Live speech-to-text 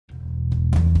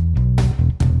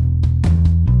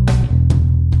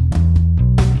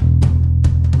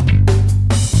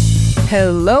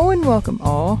Hello and welcome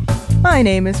all. My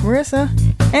name is Marissa,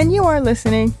 and you are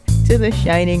listening to the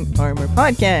Shining Armor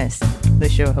Podcast, the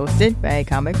show hosted by a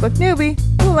comic book newbie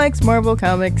who likes Marvel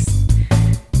Comics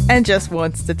and just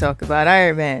wants to talk about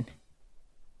Iron Man.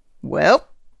 Well,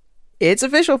 it's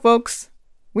official, folks.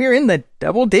 We're in the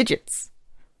double digits.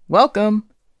 Welcome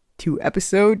to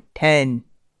episode 10.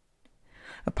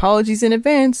 Apologies in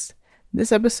advance.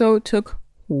 This episode took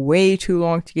way too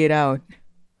long to get out.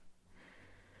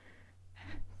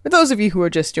 For those of you who are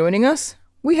just joining us,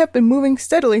 we have been moving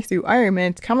steadily through Iron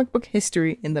Man's comic book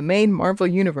history in the main Marvel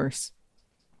Universe.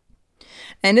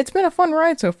 And it's been a fun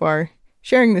ride so far,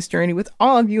 sharing this journey with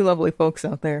all of you lovely folks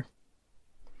out there.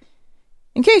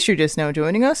 In case you're just now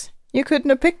joining us, you couldn't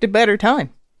have picked a better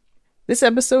time. This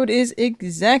episode is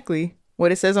exactly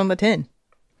what it says on the tin.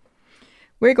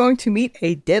 We're going to meet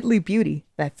a deadly beauty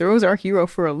that throws our hero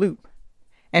for a loop,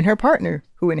 and her partner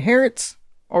who inherits,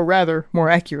 or rather, more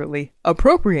accurately,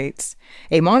 appropriates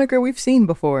a moniker we've seen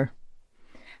before.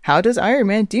 How does Iron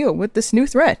Man deal with this new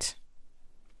threat?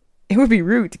 It would be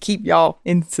rude to keep y'all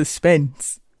in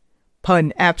suspense.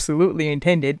 Pun absolutely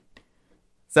intended.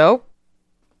 So,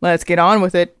 let's get on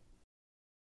with it.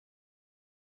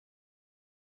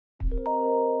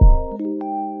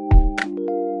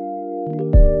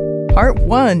 Part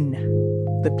 1.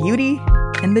 The Beauty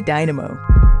and the Dynamo.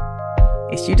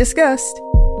 Issue discussed.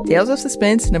 Tales of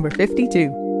Suspense number 52.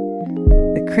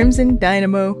 The Crimson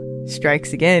Dynamo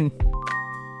strikes again.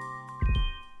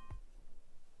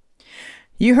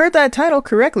 You heard that title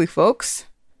correctly, folks.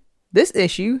 This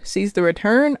issue sees the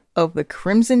return of the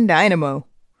Crimson Dynamo.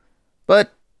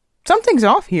 But something's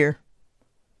off here.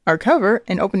 Our cover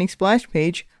and opening splash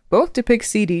page both depict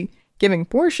CD giving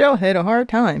poor Shellhead a hard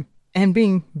time, and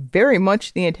being very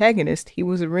much the antagonist he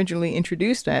was originally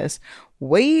introduced as,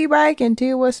 way back in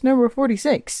TOS number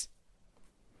 46.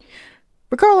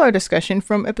 Recall our discussion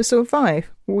from episode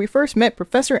 5, where we first met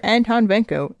Professor Anton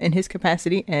Vanko in his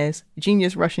capacity as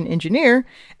genius Russian engineer,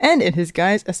 and in his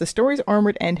guise as the story's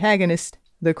armored antagonist,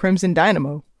 the Crimson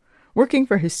Dynamo, working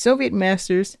for his Soviet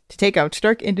masters to take out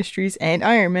Stark Industries and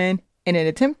Iron Man in an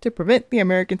attempt to prevent the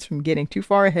Americans from getting too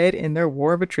far ahead in their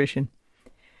war of attrition.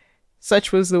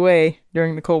 Such was the way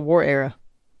during the Cold War era.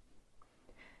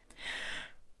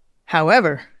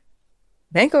 However,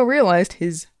 Vanko realized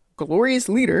his glorious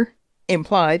leader,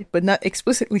 implied but not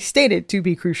explicitly stated to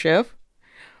be Khrushchev,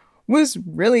 was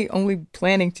really only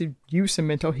planning to use him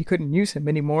until he couldn't use him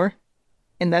anymore,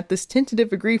 and that this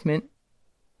tentative agreement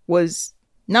was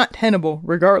not tenable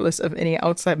regardless of any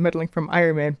outside meddling from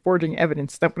Iron Man forging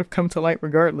evidence that would have come to light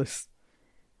regardless.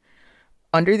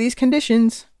 Under these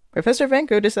conditions, Professor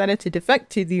Vanko decided to defect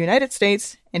to the United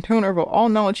States and turn over all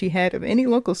knowledge he had of any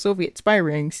local Soviet spy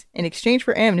rings in exchange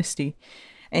for amnesty,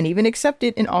 and even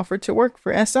accepted an offer to work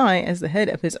for SI as the head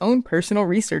of his own personal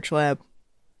research lab.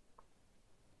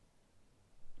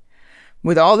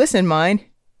 With all this in mind,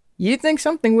 you'd think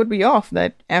something would be off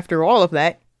that, after all of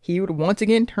that, he would once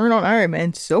again turn on Iron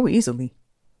Man so easily.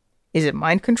 Is it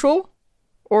mind control?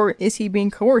 Or is he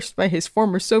being coerced by his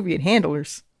former Soviet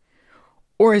handlers?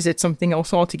 Or is it something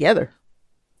else altogether?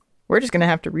 We're just going to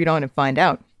have to read on and find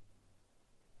out.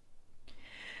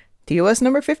 TOS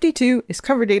number 52 is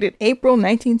cover dated April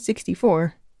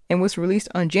 1964 and was released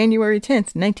on January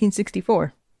 10th,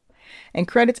 1964. And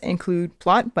credits include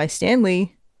plot by Stan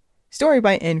Lee, story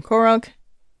by N. Korok,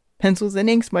 pencils and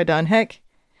inks by Don Heck,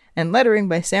 and lettering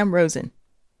by Sam Rosen.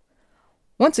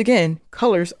 Once again,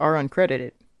 colors are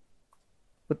uncredited.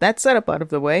 With that setup out of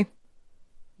the way,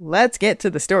 let's get to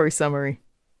the story summary.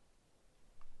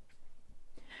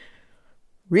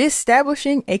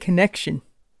 Reestablishing a connection.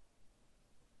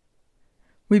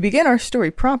 We begin our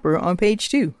story proper on page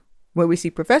 2, where we see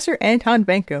Professor Anton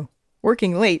Vanko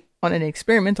working late on an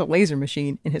experimental laser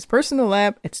machine in his personal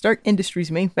lab at Stark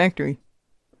Industries' main factory.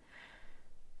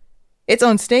 It's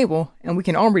unstable, and we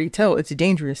can already tell it's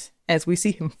dangerous, as we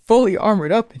see him fully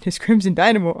armored up in his Crimson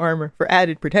Dynamo armor for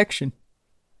added protection.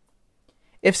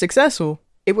 If successful,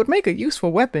 it would make a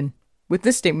useful weapon, with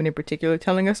this statement in particular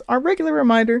telling us our regular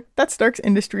reminder that Stark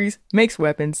Industries makes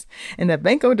weapons, and that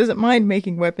Vanko doesn't mind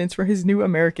making weapons for his new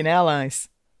American allies.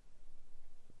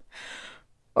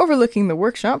 Overlooking the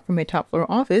workshop from a top-floor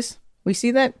office, we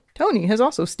see that Tony has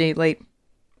also stayed late.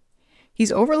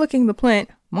 He's overlooking the plant,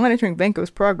 monitoring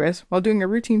Vanko's progress while doing a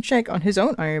routine check on his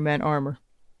own Iron Man armor.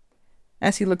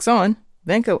 As he looks on,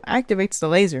 Vanko activates the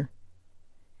laser,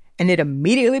 and it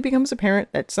immediately becomes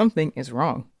apparent that something is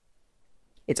wrong.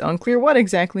 It's unclear what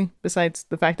exactly, besides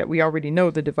the fact that we already know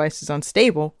the device is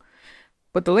unstable,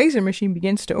 but the laser machine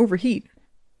begins to overheat,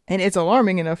 and it's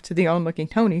alarming enough to the onlooking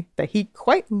Tony that he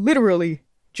quite literally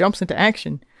jumps into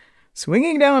action,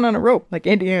 swinging down on a rope like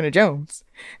Indiana Jones,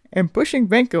 and pushing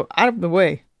Venko out of the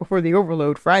way before the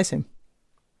overload fries him.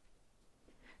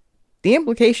 The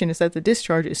implication is that the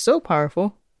discharge is so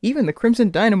powerful, even the Crimson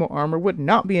Dynamo armor would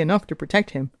not be enough to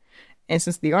protect him, and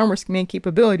since the armor's main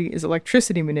capability is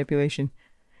electricity manipulation,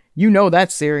 you know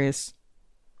that's serious.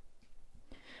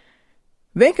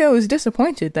 Venko is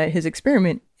disappointed that his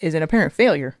experiment is an apparent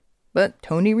failure, but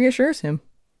Tony reassures him.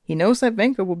 He knows that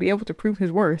Venko will be able to prove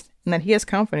his worth and that he has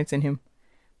confidence in him,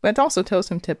 but it also tells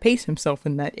him to pace himself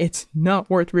and that it's not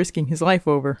worth risking his life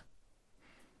over.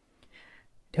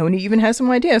 Tony even has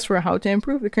some ideas for how to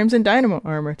improve the Crimson Dynamo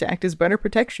armor to act as better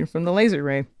protection from the laser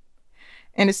ray,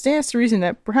 and it stands to reason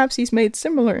that perhaps he's made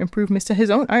similar improvements to his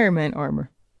own Iron Man armor.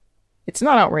 It's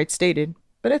not outright stated,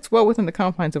 but it's well within the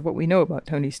confines of what we know about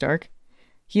Tony Stark.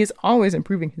 He is always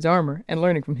improving his armor and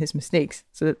learning from his mistakes,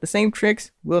 so that the same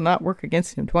tricks will not work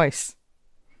against him twice.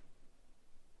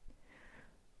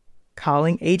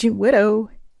 Calling Agent Widow.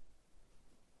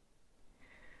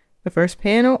 The first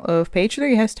panel of page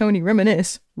 3 has Tony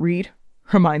remind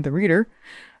the reader,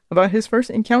 about his first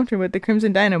encounter with the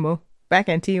Crimson Dynamo back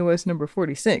in TOS number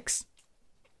 46.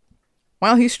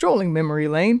 While he's strolling memory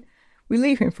lane, we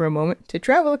leave him for a moment to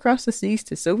travel across the seas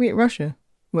to Soviet Russia,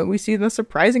 when we see the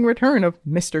surprising return of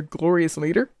Mr. Glorious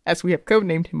Leader, as we have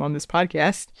codenamed him on this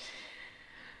podcast.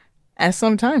 As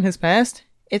some time has passed,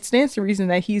 it stands to reason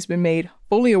that he's been made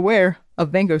fully aware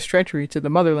of Vengo's treachery to the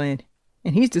motherland,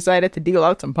 and he's decided to deal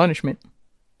out some punishment.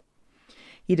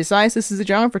 He decides this is a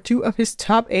job for two of his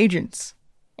top agents,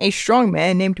 a strong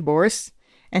man named Boris,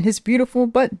 and his beautiful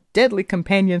but deadly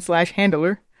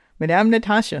companion/handler, Madame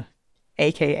Natasha,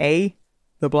 aka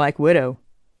the Black Widow.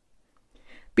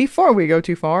 Before we go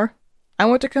too far, I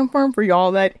want to confirm for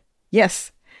y'all that,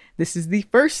 yes, this is the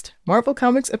first Marvel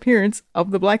Comics appearance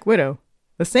of the Black Widow,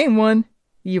 the same one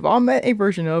you've all met a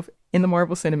version of in the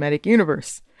Marvel Cinematic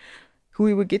Universe, who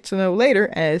we would get to know later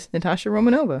as Natasha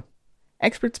Romanova,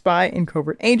 expert spy and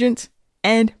covert agent,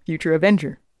 and future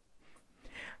Avenger.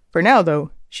 For now,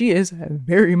 though, she is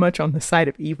very much on the side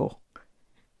of evil.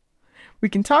 We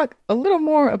can talk a little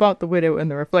more about the Widow in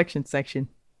the reflection section.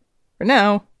 For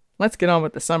now, let's get on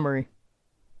with the summary.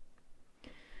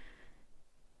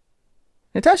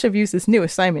 Natasha views this new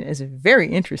assignment as very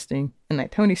interesting, and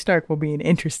that Tony Stark will be an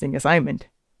interesting assignment,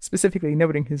 specifically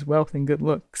noting his wealth and good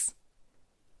looks.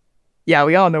 Yeah,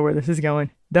 we all know where this is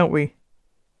going, don't we?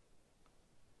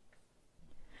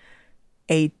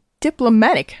 A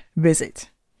diplomatic visit.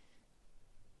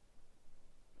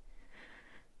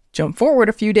 Jump forward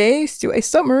a few days to a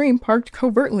submarine parked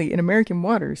covertly in American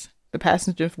waters, the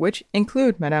passengers of which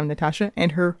include Madame Natasha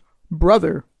and her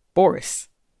brother, Boris.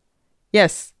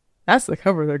 Yes, that's the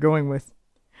cover they're going with.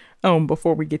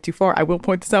 Before we get too far, I will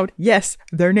point this out. Yes,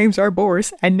 their names are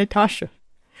Boris and Natasha.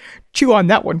 Chew on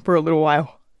that one for a little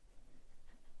while.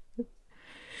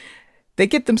 They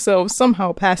get themselves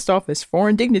somehow passed off as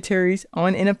foreign dignitaries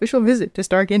on an official visit to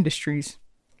Stark Industries.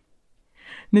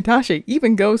 Natasha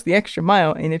even goes the extra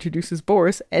mile and introduces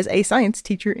Boris as a science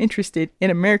teacher interested in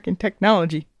American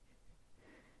technology.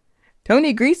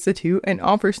 Tony greets the two and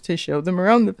offers to show them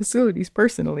around the facilities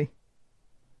personally.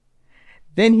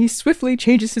 Then he swiftly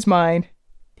changes his mind,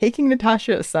 taking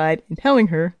Natasha aside and telling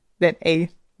her that a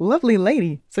lovely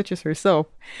lady such as herself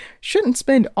shouldn't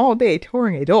spend all day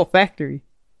touring a dull factory,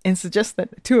 and suggests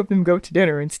that the two of them go to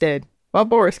dinner instead, while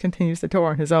Boris continues the tour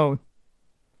on his own.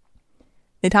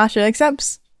 Natasha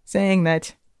accepts, saying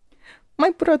that,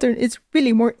 "My brother is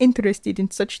really more interested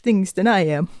in such things than I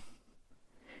am."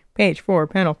 Page 4,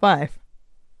 panel 5.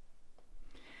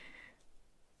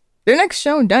 They're next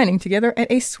shown dining together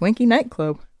at a swanky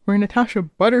nightclub, where Natasha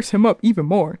butters him up even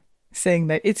more, saying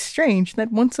that it's strange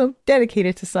that one so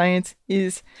dedicated to science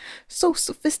is so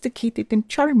sophisticated and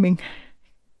charming.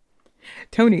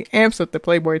 Tony amps up the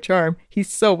Playboy charm he's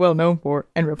so well known for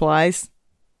and replies,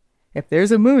 "If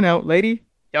there's a moon out, lady,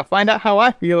 you'll find out how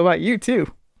I feel about you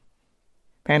too."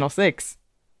 Panel 6.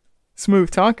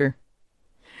 Smooth talker.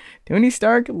 Tony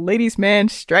Stark, ladies' man,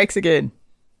 strikes again.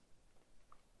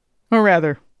 Or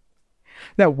rather,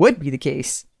 that would be the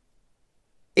case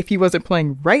if he wasn't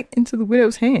playing right into the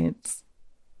Widow's hands.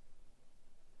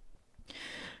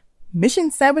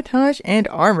 Mission sabotage and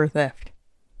armor theft.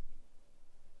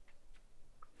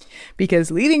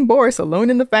 Because leaving Boris alone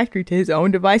in the factory to his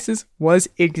own devices was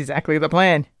exactly the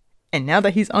plan. And now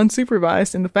that he's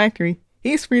unsupervised in the factory,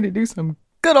 he's free to do some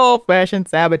good old-fashioned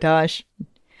sabotage.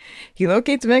 He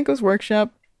locates Venko's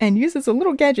workshop and uses a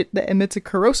little gadget that emits a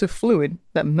corrosive fluid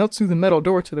that melts through the metal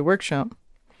door to the workshop.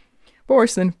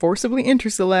 Boris then forcibly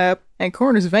enters the lab and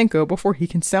corners Venko before he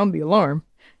can sound the alarm,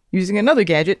 using another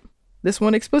gadget, this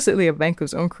one explicitly of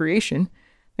Venko's own creation,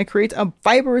 that creates a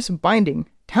fibrous binding,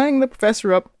 tying the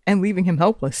professor up and leaving him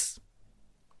helpless.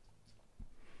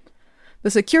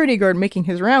 The security guard making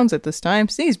his rounds at this time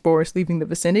sees Boris leaving the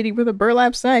vicinity with a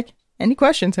burlap sack, and he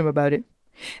questions him about it.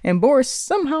 And Boris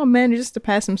somehow manages to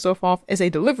pass himself off as a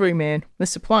delivery man with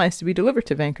supplies to be delivered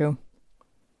to Vanko.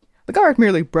 The guard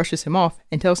merely brushes him off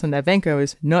and tells him that Vanko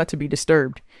is not to be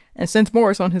disturbed, and sends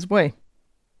Boris on his way.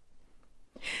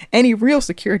 Any real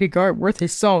security guard worth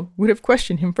his salt would have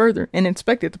questioned him further and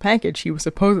inspected the package he was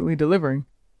supposedly delivering.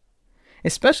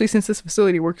 Especially since this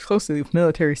facility works closely with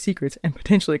military secrets and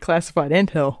potentially classified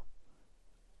intel.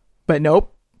 But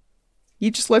nope.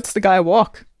 He just lets the guy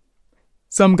walk.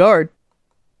 Some guard.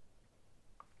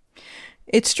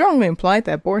 It's strongly implied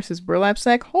that Boris's burlap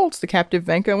sack holds the captive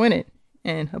Vanko in it,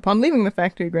 and upon leaving the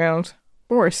factory grounds,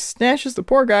 Boris snatches the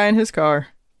poor guy in his car.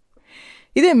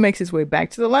 He then makes his way back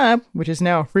to the lab, which is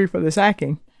now free for the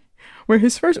sacking, where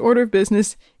his first order of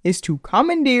business is to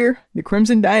commandeer the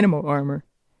Crimson Dynamo armor,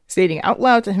 stating out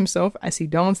loud to himself as he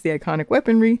dons the iconic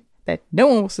weaponry that no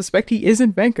one will suspect he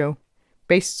isn't Vanko,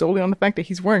 based solely on the fact that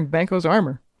he's wearing Vanko's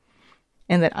armor,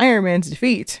 and that Iron Man's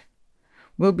defeat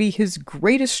will be his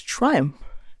greatest triumph.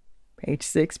 Page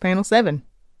 6, panel 7.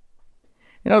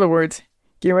 In other words,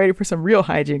 get ready for some real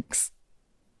hijinks.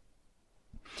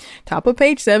 Top of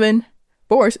page 7,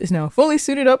 Boris is now fully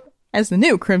suited up as the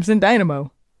new Crimson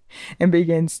Dynamo, and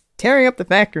begins tearing up the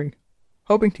factory,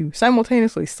 hoping to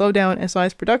simultaneously slow down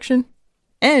SI's production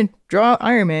and draw out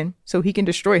Iron Man so he can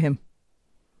destroy him.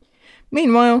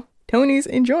 Meanwhile, Tony's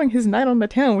enjoying his night on the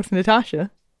town with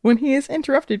Natasha when he is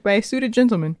interrupted by a suited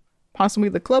gentleman, possibly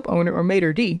the club owner or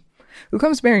maitre d', who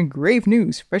comes bearing grave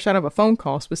news fresh out of a phone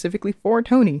call specifically for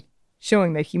Tony,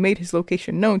 showing that he made his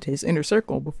location known to his inner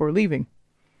circle before leaving.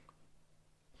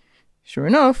 Sure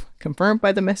enough, confirmed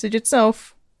by the message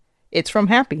itself, it's from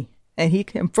Happy, and he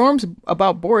informs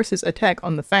about Boris's attack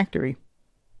on the factory.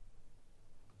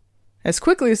 As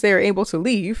quickly as they are able to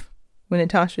leave, when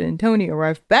Natasha and Tony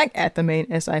arrive back at the main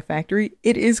SI factory,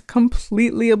 it is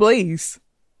completely ablaze.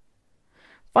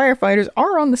 Firefighters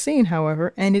are on the scene,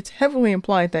 however, and it's heavily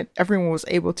implied that everyone was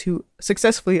able to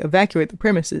successfully evacuate the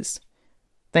premises.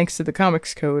 Thanks to the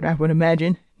comics code, I would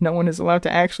imagine, no one is allowed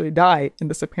to actually die in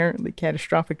this apparently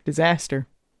catastrophic disaster.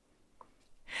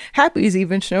 Happy is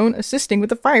even shown assisting with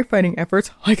the firefighting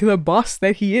efforts like the boss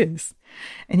that he is,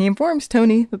 and he informs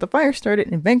Tony that the fire started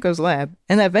in Vanko's lab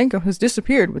and that Vanko has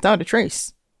disappeared without a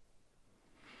trace.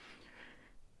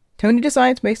 Tony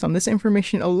decides based on this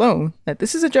information alone that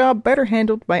this is a job better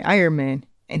handled by Iron Man,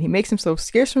 and he makes himself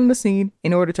scarce from the scene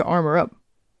in order to armor up.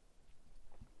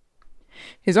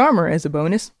 His armor, as a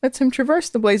bonus, lets him traverse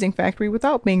the blazing factory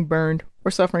without being burned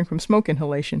or suffering from smoke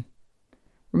inhalation.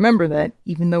 Remember that,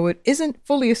 even though it isn't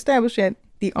fully established yet,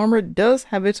 the armor does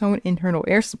have its own internal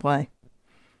air supply.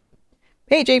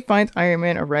 Page 8 finds Iron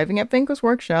Man arriving at Vanko's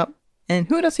workshop, and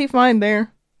who does he find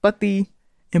there but the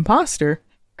imposter,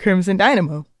 Crimson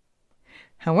Dynamo?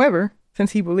 However,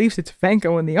 since he believes it's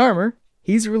Vanko in the armor,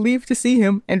 he's relieved to see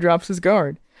him and drops his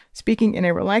guard, speaking in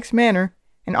a relaxed manner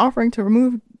and offering to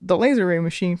remove the laser ray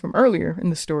machine from earlier in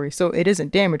the story so it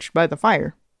isn't damaged by the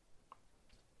fire,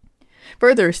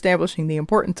 further establishing the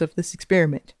importance of this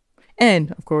experiment,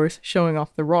 and, of course, showing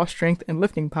off the raw strength and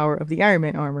lifting power of the Iron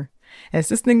Man armor, as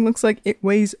this thing looks like it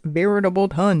weighs veritable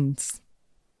tons.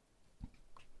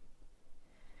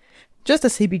 Just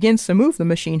as he begins to move the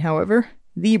machine, however,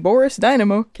 the Boris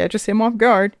Dynamo catches him off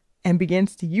guard and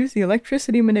begins to use the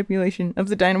electricity manipulation of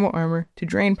the Dynamo armor to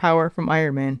drain power from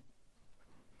Iron Man.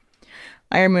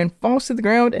 Iron Man falls to the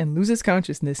ground and loses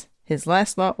consciousness, his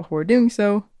last thought before doing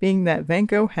so being that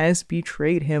Vanko has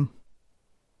betrayed him.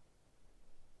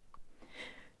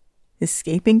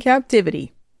 Escaping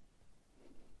captivity.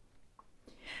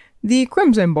 The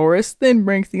Crimson Boris then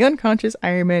brings the unconscious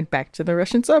Iron Man back to the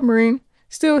Russian submarine,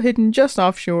 still hidden just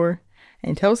offshore,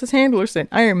 and tells his handlers that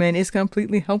Iron Man is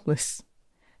completely helpless,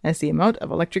 as the amount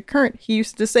of electric current he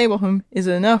used to disable him is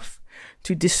enough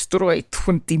to destroy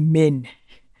 20 men.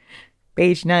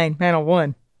 Page 9, panel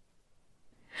 1.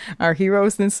 Our hero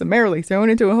is then summarily thrown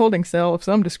into a holding cell of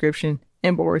some description,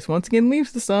 and Boris once again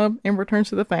leaves the sub and returns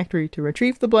to the factory to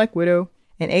retrieve the Black Widow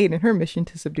and aid in her mission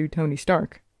to subdue Tony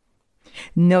Stark.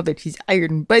 Now that his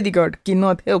iron bodyguard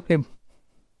cannot help him.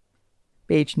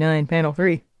 Page 9, panel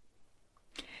 3.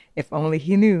 If only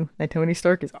he knew that Tony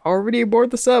Stark is already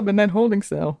aboard the sub in that holding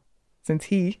cell, since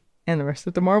he, and the rest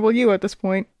of the Marvel U at this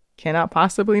point, cannot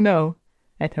possibly know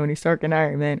that Tony Stark and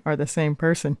Iron Man are the same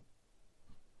person.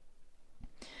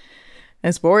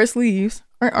 As Boris leaves,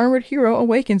 our armored hero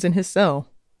awakens in his cell.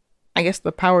 I guess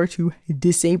the power to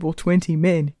disable 20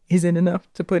 men isn't enough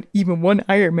to put even one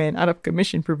Iron Man out of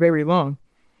commission for very long.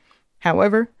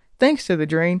 However, thanks to the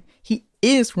drain, he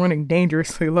is running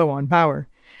dangerously low on power,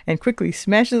 and quickly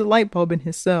smashes a light bulb in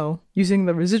his cell, using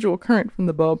the residual current from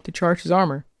the bulb to charge his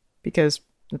armor, because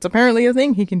that's apparently a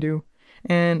thing he can do,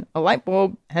 and a light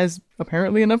bulb has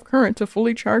apparently enough current to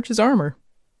fully charge his armor.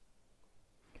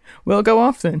 We'll go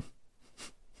off then.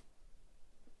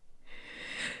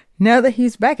 Now that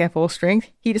he's back at full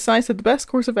strength, he decides that the best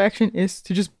course of action is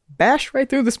to just bash right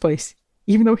through this place,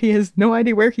 even though he has no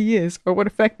idea where he is or what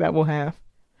effect that will have.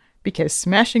 Because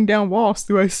smashing down walls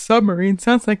through a submarine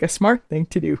sounds like a smart thing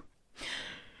to do.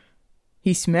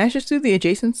 He smashes through the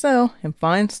adjacent cell and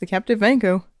finds the captive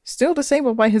Vanko, still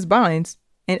disabled by his binds,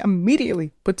 and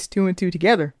immediately puts two and two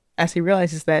together as he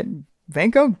realizes that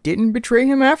Vanko didn't betray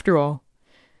him after all.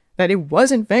 That it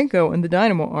wasn't Vanko in the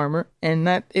dynamo armor, and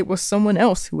that it was someone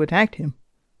else who attacked him.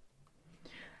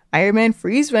 Iron Man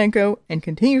frees Vanko and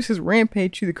continues his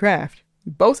rampage through the craft,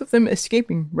 with both of them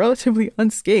escaping relatively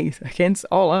unscathed against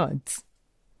all odds.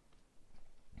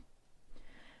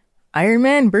 Iron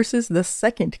Man versus the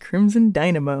second Crimson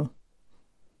Dynamo.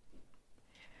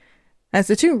 As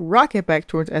the two rocket back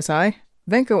towards SI,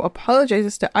 Vanko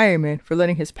apologizes to Iron Man for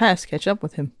letting his past catch up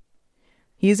with him.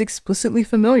 He is explicitly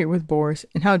familiar with Boris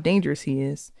and how dangerous he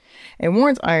is, and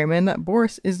warns Iron Man that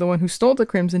Boris is the one who stole the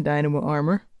Crimson Dynamo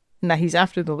armor, and that he's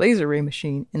after the laser ray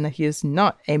machine, and that he is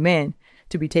not a man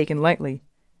to be taken lightly,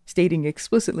 stating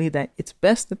explicitly that it's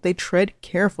best that they tread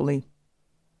carefully.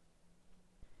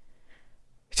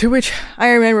 To which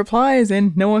Iron Man replies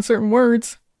in no uncertain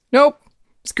words, "Nope,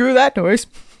 screw that noise,"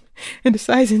 and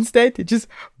decides instead to just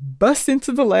bust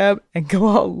into the lab and go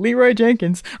all Leroy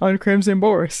Jenkins on Crimson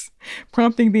Boris,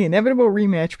 prompting the inevitable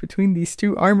rematch between these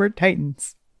two armored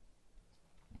titans.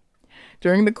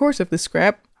 During the course of the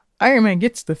scrap, Iron Man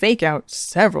gets the fake out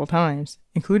several times,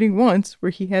 including once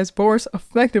where he has Boris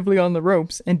effectively on the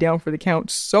ropes and down for the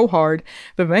count so hard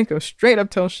that Vanko straight up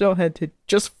tells Shellhead to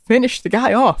just finish the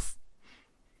guy off.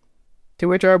 To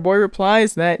which our boy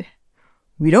replies that,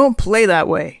 "We don't play that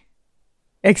way."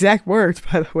 Exact words,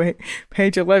 by the way,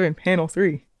 page 11, panel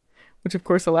 3, which of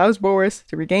course allows Boris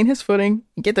to regain his footing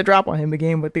and get the drop on him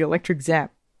again with the electric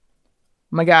zap.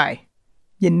 My guy,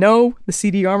 you know the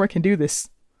CD armor can do this.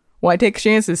 Why take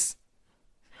chances?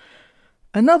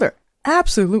 Another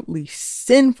absolutely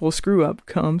sinful screw-up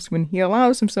comes when he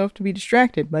allows himself to be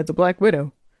distracted by the Black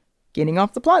Widow, getting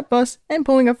off the plot bus and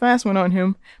pulling a fast one on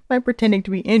him by pretending to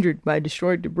be injured by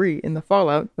destroyed debris in the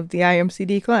fallout of the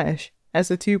IMCD clash, as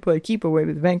the two play keep away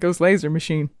with Vanko's laser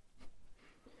machine.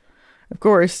 Of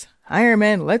course, Iron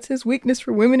Man lets his weakness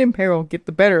for women in peril get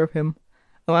the better of him,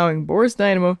 allowing Boris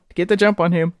Dynamo to get the jump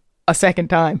on him a second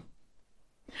time.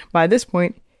 By this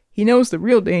point, he knows the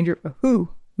real danger of who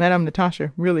Madame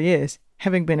Natasha really is,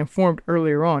 having been informed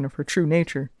earlier on of her true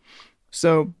nature.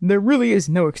 So there really is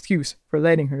no excuse for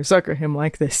letting her sucker him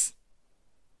like this.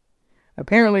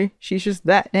 Apparently, she's just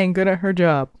that dang good at her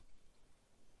job.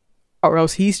 Or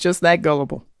else he's just that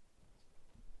gullible.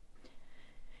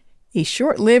 A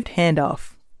short-lived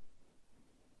handoff.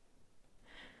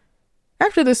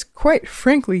 After this quite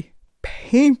frankly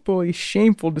painfully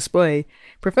shameful display,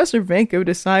 Professor Vanko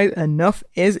decides enough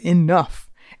is enough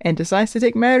and decides to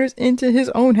take matters into his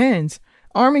own hands,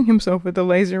 arming himself with the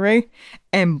laser ray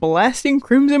and blasting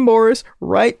Crimson Boris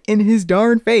right in his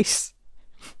darn face.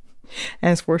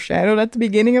 As foreshadowed at the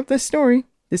beginning of this story,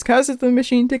 this causes the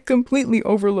machine to completely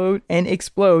overload and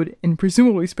explode in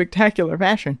presumably spectacular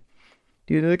fashion.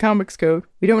 Due to the comics code,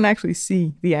 we don't actually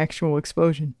see the actual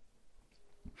explosion,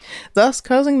 thus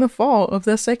causing the fall of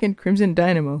the second Crimson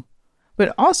Dynamo,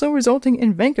 but also resulting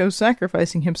in Vanko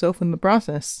sacrificing himself in the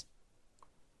process.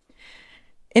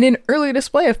 In an early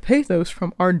display of pathos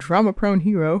from our drama-prone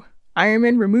hero, Iron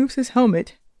Man removes his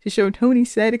helmet to show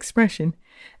Tony's sad expression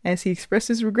as he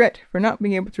expresses regret for not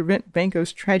being able to prevent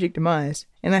Vanko's tragic demise,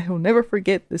 and that he'll never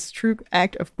forget this true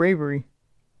act of bravery.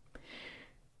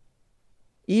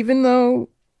 Even though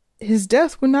his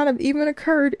death would not have even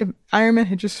occurred if Iron Man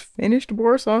had just finished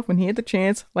Boris off when he had the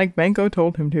chance, like Vanko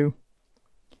told him to.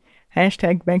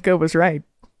 Hashtag Vanko was right.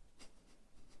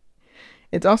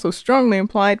 It's also strongly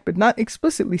implied, but not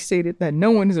explicitly stated, that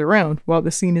no one is around while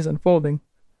the scene is unfolding,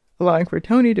 allowing for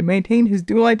Tony to maintain his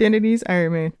dual identity as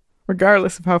Iron Man,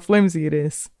 regardless of how flimsy it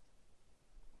is.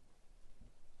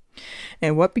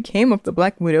 And what became of the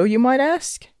Black Widow, you might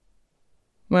ask?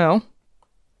 Well,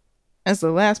 as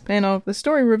the last panel of the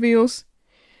story reveals,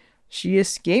 she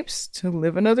escapes to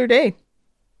live another day,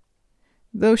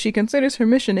 though she considers her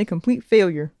mission a complete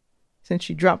failure, since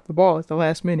she dropped the ball at the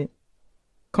last minute,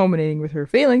 culminating with her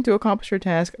failing to accomplish her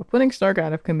task of putting Stark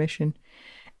out of commission,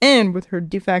 and with her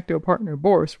de facto partner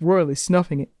Boris royally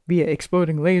snuffing it via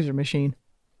exploding laser machine.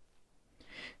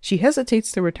 She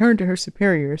hesitates to return to her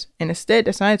superiors and instead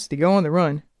decides to go on the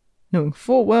run, knowing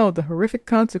full well the horrific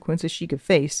consequences she could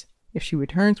face if she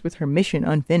returns with her mission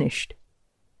unfinished.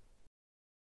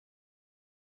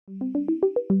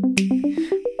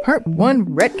 Part 1: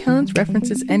 Retcons,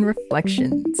 References, and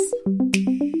Reflections.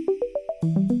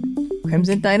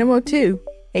 Crimson Dynamo 2,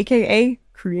 aka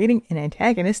Creating an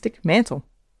Antagonistic Mantle.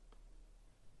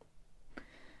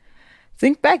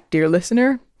 Think back, dear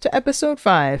listener, to episode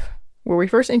 5, where we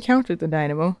first encountered the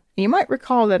Dynamo, and you might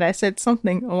recall that I said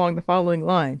something along the following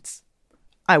lines.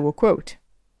 I will quote,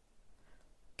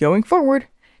 "Going forward,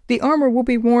 the armor will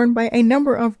be worn by a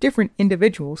number of different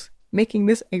individuals, making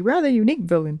this a rather unique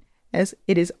villain, as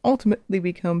it is ultimately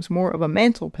becomes more of a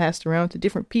mantle passed around to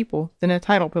different people than a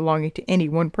title belonging to any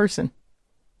one person."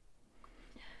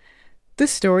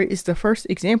 This story is the first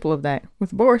example of that,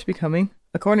 with Boris becoming,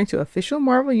 according to official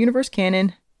Marvel Universe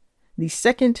canon, the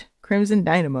second Crimson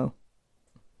Dynamo.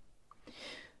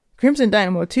 Crimson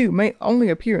Dynamo 2 may only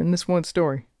appear in this one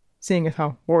story, seeing as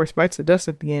how Boris bites the dust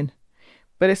at the end,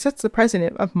 but it sets the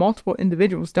precedent of multiple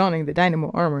individuals donning the Dynamo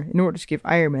armor in order to give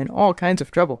Iron Man all kinds of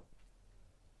trouble.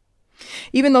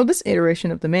 Even though this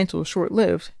iteration of the mantle is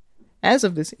short-lived, as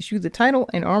of this issue, the title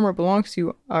and armor belongs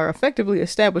to are effectively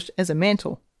established as a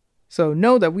mantle, so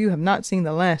know that we have not seen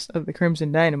the last of the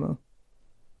Crimson Dynamo.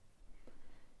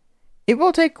 It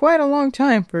will take quite a long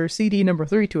time for CD number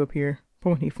 3 to appear, but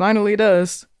when he finally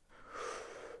does,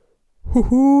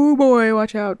 hoo boy,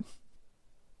 watch out.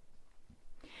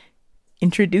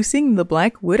 Introducing the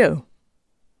Black Widow.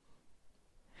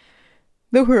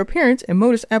 Though her appearance and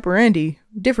modus operandi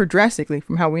differ drastically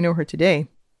from how we know her today,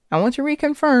 I want to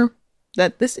reconfirm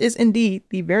that this is indeed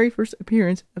the very first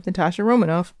appearance of Natasha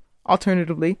Romanoff,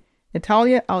 alternatively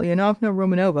Natalia Alyanovna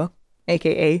Romanova,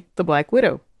 aka the Black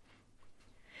Widow.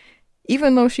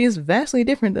 Even though she is vastly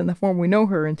different than the form we know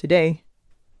her in today,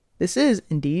 this is,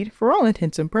 indeed, for all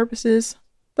intents and purposes,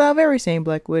 the very same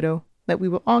Black Widow that we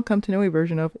will all come to know a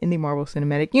version of in the Marvel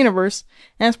Cinematic Universe,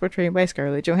 as portrayed by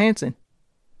Scarlett Johansson.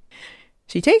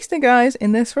 She takes the guise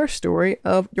in this first story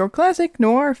of your classic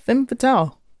noir femme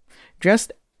fatale,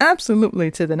 dressed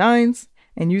absolutely to the nines,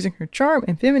 and using her charm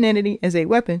and femininity as a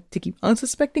weapon to keep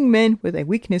unsuspecting men with a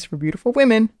weakness for beautiful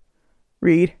women,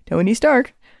 read Tony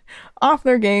Stark, off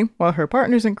their game while her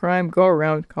partners in crime go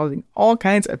around causing all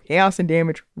kinds of chaos and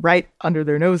damage right under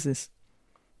their noses.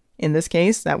 In this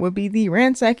case, that would be the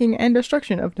ransacking and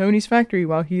destruction of Tony's factory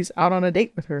while he's out on a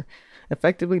date with her,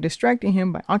 effectively distracting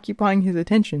him by occupying his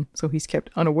attention so he's kept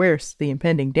unawares of the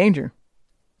impending danger.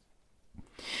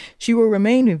 She will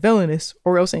remain a villainous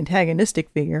or else antagonistic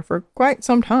figure for quite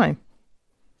some time.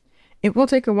 It will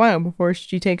take a while before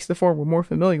she takes the form we're more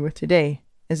familiar with today,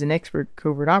 as an expert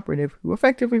covert operative who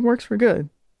effectively works for good,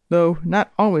 though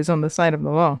not always on the side of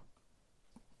the law.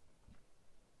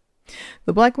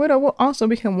 The Black Widow will also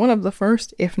become one of the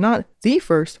first, if not the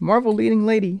first, Marvel leading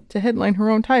lady to headline her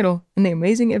own title in the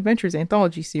Amazing Adventures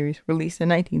anthology series released in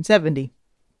 1970.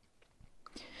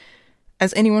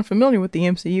 As anyone familiar with the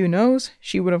MCU knows,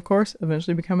 she would of course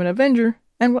eventually become an Avenger,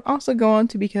 and would also go on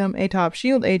to become a top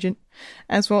S.H.I.E.L.D. agent,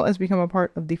 as well as become a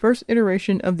part of the first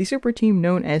iteration of the super team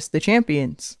known as the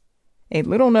Champions. A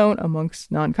little known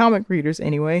amongst non-comic readers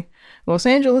anyway, Los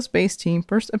Angeles-based team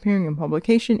first appearing in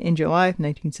publication in July of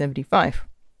 1975,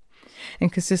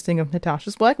 and consisting of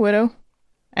Natasha's Black Widow,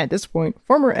 at this point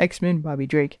former X-Men Bobby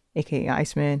Drake, aka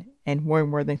Iceman, and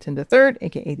Warren Worthington III,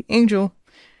 aka the Angel,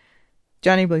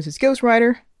 Johnny Blaze's Ghost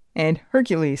Rider, and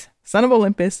Hercules, son of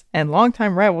Olympus and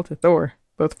longtime rival to Thor,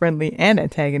 both friendly and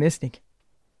antagonistic,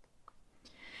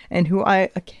 and who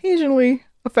I occasionally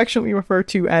affectionately refer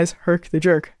to as Herc the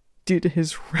Jerk, due to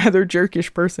his rather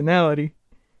jerkish personality.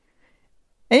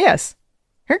 And yes,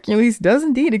 Hercules does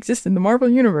indeed exist in the Marvel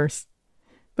Universe,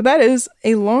 but that is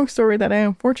a long story that I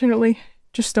unfortunately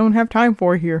just don't have time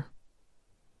for here.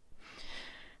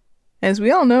 As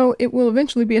we all know, it will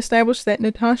eventually be established that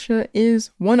Natasha is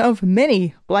one of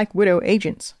many Black Widow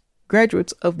agents,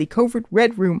 graduates of the covert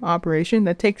Red Room operation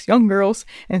that takes young girls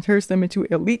and turns them into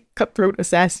elite cutthroat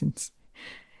assassins.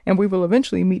 And we will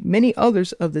eventually meet many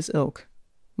others of this ilk,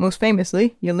 most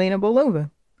famously Yelena Belova,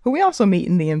 who we also meet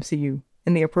in the MCU,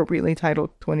 in the appropriately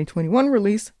titled 2021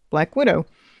 release Black Widow,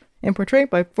 and portrayed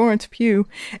by Florence Pugh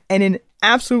in an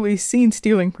absolutely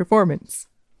scene-stealing performance.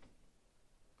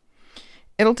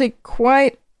 It'll take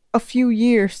quite a few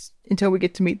years until we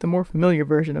get to meet the more familiar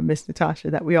version of Miss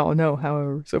Natasha that we all know,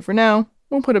 however, so for now,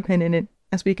 we'll put a pin in it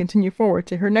as we continue forward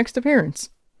to her next appearance,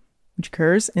 which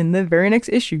occurs in the very next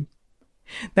issue,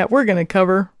 that we're going to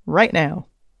cover right now.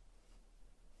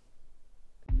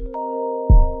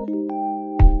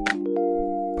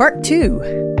 Part 2,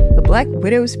 The Black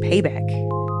Widow's Payback,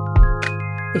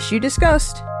 Issue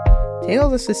discussed.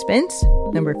 Tales of Suspense,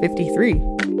 number 53.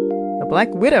 The Black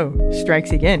Widow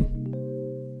strikes again.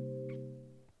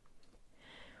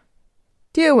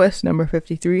 TOS number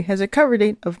 53 has a cover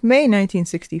date of May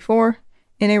 1964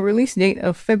 and a release date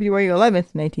of February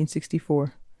 11th,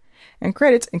 1964. And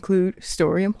credits include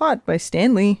story and plot by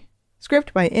Stan Lee,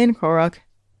 script by N. Korok,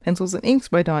 pencils and inks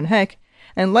by Don Heck,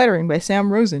 and lettering by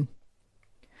Sam Rosen.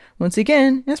 Once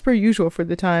again, as per usual for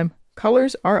the time,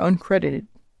 colors are uncredited.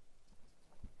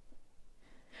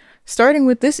 Starting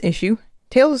with this issue,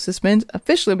 Tales of Suspense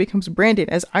officially becomes branded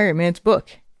as Iron Man's book,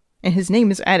 and his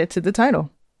name is added to the title,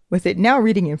 with it now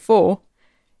reading in full,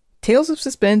 Tales of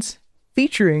Suspense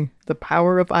featuring the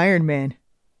power of Iron Man.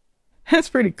 That's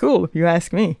pretty cool if you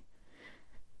ask me.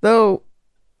 Though,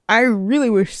 I really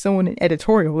wish someone in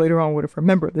editorial later on would have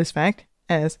remembered this fact,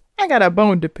 as I got a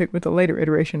bone to pick with the later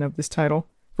iteration of this title,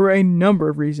 for a number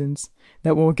of reasons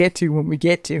that we'll get to when we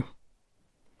get to.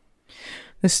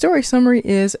 The story summary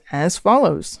is as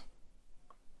follows.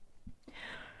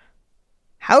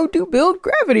 How to build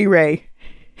gravity ray.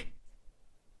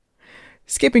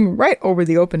 Skipping right over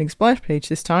the opening splash page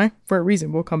this time, for a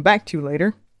reason we'll come back to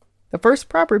later. The first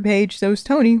proper page shows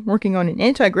Tony working on an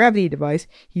anti-gravity device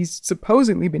he's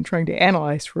supposedly been trying to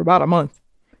analyze for about a month.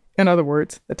 In other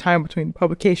words, the time between the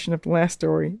publication of the last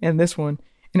story and this one,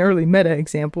 an early meta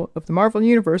example of the Marvel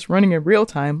Universe running in real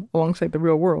time alongside the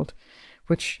real world,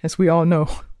 which, as we all know,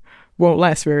 won't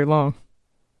last very long.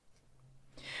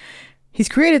 He's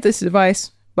created this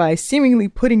device by seemingly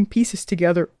putting pieces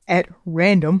together at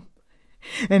random,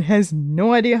 and has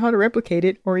no idea how to replicate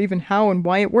it or even how and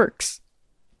why it works.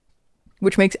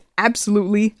 Which makes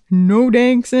absolutely no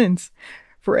dang sense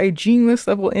for a genius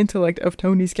level intellect of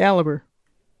Tony's caliber.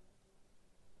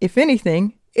 If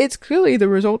anything, it's clearly the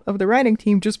result of the writing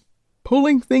team just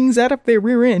pulling things out of their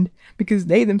rear end because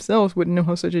they themselves wouldn't know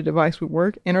how such a device would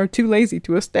work and are too lazy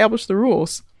to establish the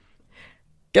rules.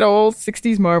 Good old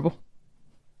 60s Marvel.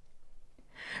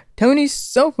 Tony's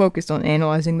so focused on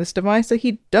analyzing this device that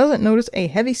he doesn't notice a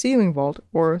heavy ceiling vault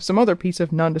or some other piece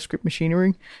of nondescript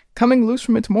machinery coming loose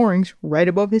from its moorings right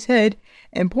above his head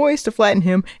and poised to flatten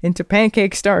him into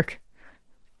Pancake Stark.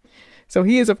 So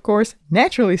he is, of course,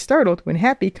 naturally startled when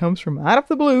Happy comes from out of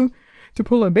the blue to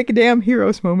pull a big damn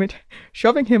hero's moment,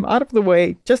 shoving him out of the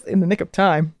way just in the nick of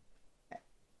time,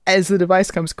 as the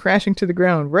device comes crashing to the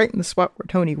ground right in the spot where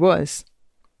Tony was.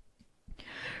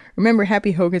 Remember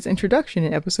Happy Hogan's introduction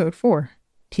in episode 4,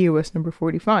 TOS number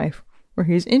 45, where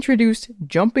he is introduced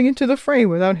jumping into the fray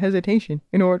without hesitation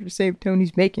in order to save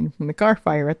Tony's bacon from the car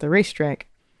fire at the racetrack.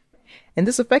 And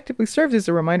this effectively serves as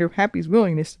a reminder of Happy's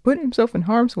willingness to put himself in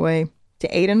harm's way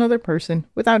to aid another person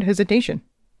without hesitation.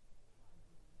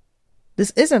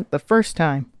 This isn't the first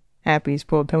time Happy's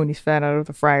pulled Tony's fat out of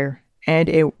the fryer, and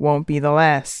it won't be the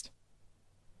last.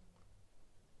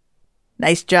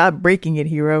 Nice job breaking it,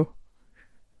 hero.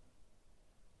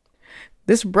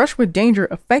 This brush with danger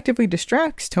effectively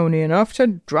distracts Tony enough to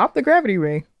drop the gravity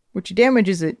ray, which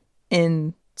damages it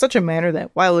in such a manner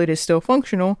that while it is still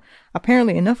functional,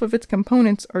 apparently enough of its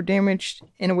components are damaged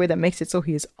in a way that makes it so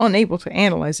he is unable to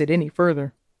analyze it any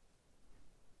further.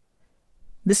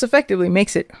 This effectively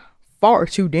makes it far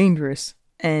too dangerous,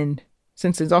 and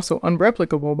since it's also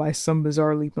unreplicable by some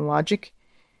bizarre leap in logic,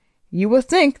 you would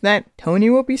think that Tony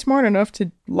will be smart enough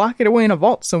to lock it away in a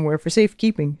vault somewhere for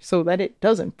safekeeping so that it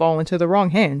doesn't fall into the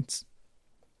wrong hands.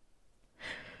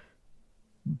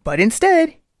 But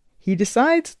instead, he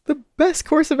decides the best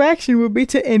course of action would be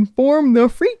to inform the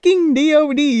freaking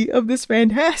DoD of this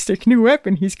fantastic new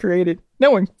weapon he's created,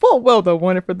 knowing full well they'll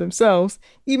want it for themselves,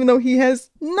 even though he has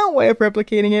no way of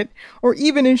replicating it or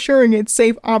even ensuring its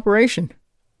safe operation.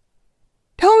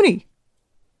 Tony!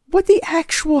 What the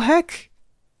actual heck?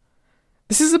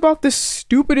 This is about the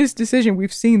stupidest decision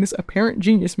we've seen this apparent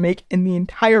genius make in the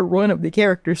entire run of the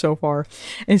character so far,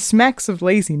 and smacks of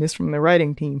laziness from the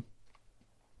writing team.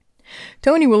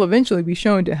 Tony will eventually be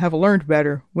shown to have learned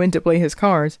better when to play his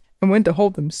cards, and when to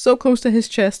hold them so close to his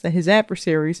chest that his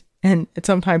adversaries, and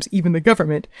sometimes even the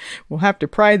government, will have to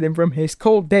pry them from his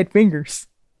cold dead fingers.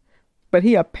 But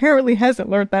he apparently hasn't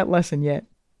learned that lesson yet.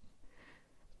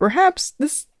 Perhaps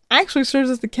this actually serves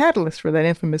as the catalyst for that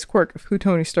infamous quirk of who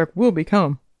Tony Stark will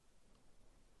become.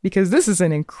 Because this is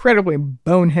an incredibly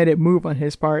boneheaded move on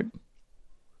his part.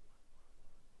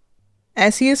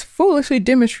 As he is foolishly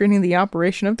demonstrating the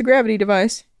operation of the gravity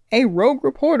device, a rogue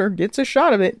reporter gets a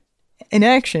shot of it in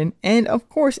action, and of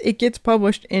course it gets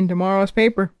published in tomorrow's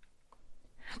paper.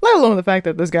 Let alone the fact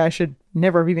that this guy should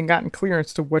never have even gotten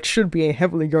clearance to what should be a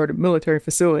heavily guarded military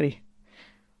facility.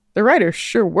 The writers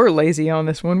sure were lazy on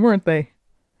this one, weren't they?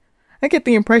 I get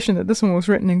the impression that this one was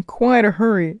written in quite a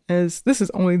hurry, as this is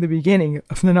only the beginning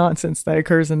of the nonsense that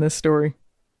occurs in this story.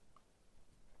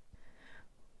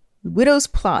 The Widow's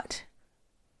plot.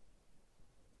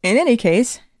 In any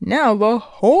case, now the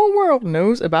whole world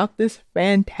knows about this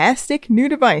fantastic new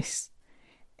device.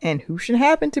 And who should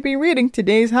happen to be reading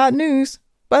today's hot news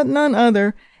but none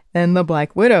other than the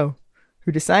Black Widow,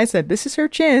 who decides that this is her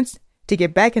chance to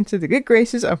get back into the good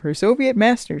graces of her Soviet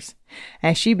masters,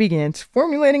 as she begins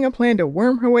formulating a plan to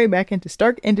worm her way back into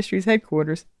Stark Industries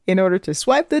headquarters in order to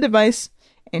swipe the device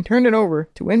and turn it over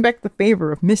to win back the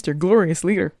favor of Mr. Glorious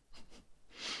Leader.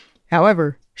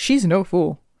 However, she's no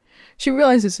fool. She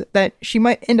realizes that she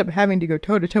might end up having to go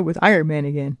toe-to-toe with Iron Man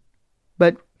again,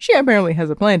 but she apparently has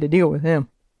a plan to deal with him.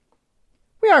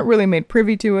 We aren't really made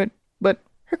privy to it, but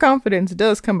her confidence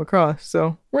does come across,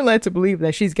 so we're led to believe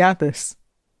that she's got this.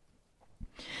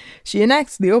 She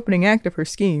enacts the opening act of her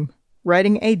scheme,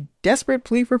 writing a desperate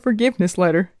plea for forgiveness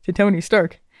letter to Tony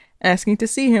Stark, asking to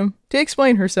see him to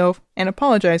explain herself and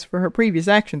apologize for her previous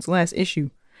actions last issue,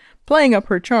 playing up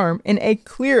her charm in a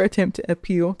clear attempt to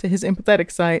appeal to his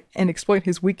empathetic side and exploit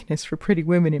his weakness for pretty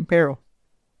women in peril.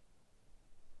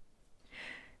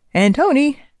 And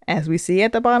Tony, as we see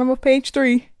at the bottom of page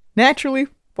 3, naturally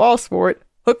falls for it,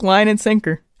 hook, line, and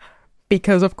sinker.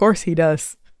 Because of course he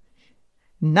does.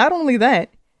 Not only that,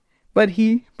 but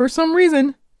he, for some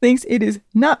reason, thinks it is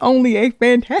not only a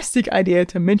fantastic idea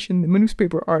to mention the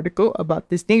newspaper article about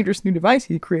this dangerous new device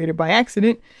he created by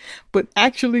accident, but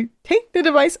actually take the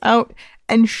device out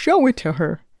and show it to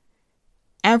her,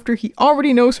 after he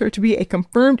already knows her to be a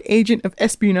confirmed agent of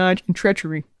espionage and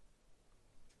treachery.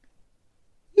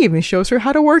 He even shows her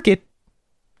how to work it.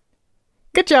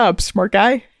 Good job, smart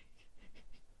guy.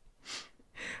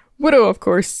 Widow, of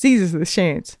course, seizes the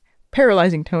chance,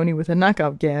 paralyzing Tony with a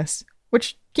knockout gas,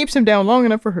 which keeps him down long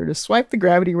enough for her to swipe the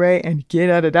gravity ray and get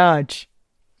out of Dodge.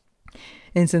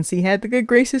 And since he had the good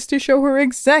graces to show her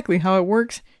exactly how it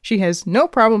works, she has no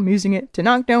problem using it to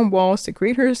knock down walls to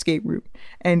create her escape route,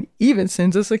 and even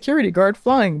sends a security guard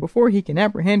flying before he can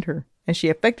apprehend her, and she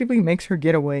effectively makes her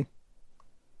get away.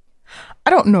 I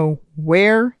don't know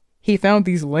where he found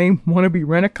these lame wannabe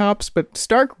rent-a-cops, but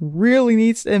Stark really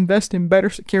needs to invest in better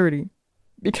security,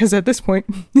 because at this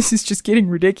point, this is just getting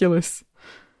ridiculous.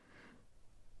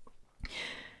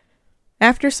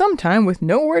 After some time with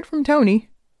no word from Tony,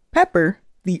 Pepper,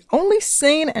 the only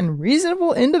sane and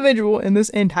reasonable individual in this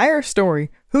entire story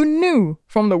who knew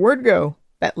from the word go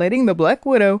that letting the Black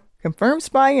Widow, confirmed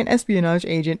spy and espionage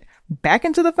agent, back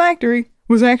into the factory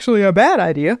was actually a bad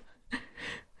idea,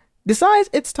 decides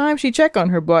it's time she check on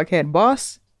her blockhead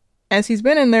boss, as he's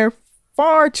been in there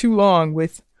far too long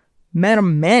with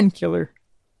Madam Mankiller.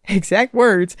 Exact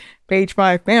words, page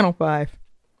 5, panel 5.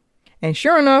 And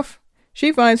sure enough,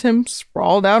 she finds him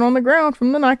sprawled out on the ground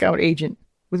from the knockout agent,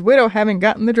 with Widow having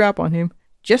gotten the drop on him,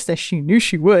 just as she knew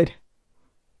she would.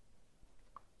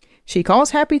 She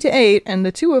calls Happy to aid, and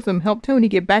the two of them help Tony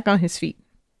get back on his feet.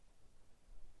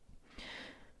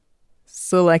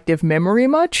 Selective memory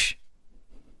much?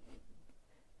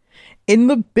 In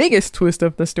the biggest twist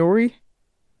of the story,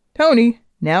 Tony,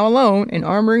 now alone and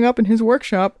armoring up in his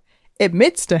workshop,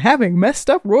 admits to having messed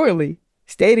up royally,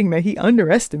 stating that he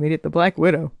underestimated the Black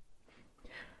Widow.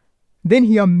 Then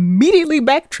he immediately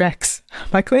backtracks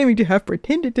by claiming to have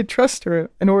pretended to trust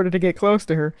her in order to get close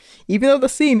to her, even though the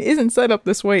scene isn't set up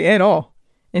this way at all.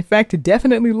 In fact,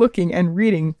 definitely looking and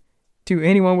reading, to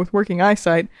anyone with working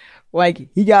eyesight, like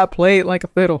he got played like a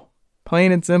fiddle.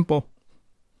 Plain and simple.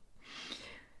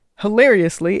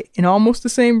 Hilariously, in almost the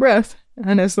same breath,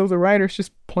 and as though the writers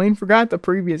just plain forgot the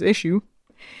previous issue,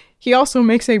 he also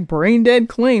makes a brain-dead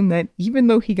claim that even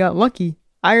though he got lucky,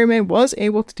 Iron Man was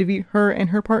able to defeat her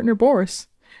and her partner Boris,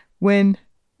 when,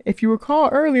 if you recall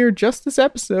earlier just this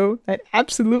episode, that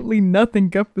absolutely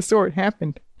nothing of the sort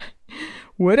happened.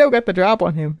 Widow got the drop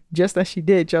on him, just as she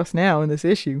did just now in this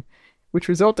issue, which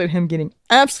resulted in him getting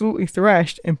absolutely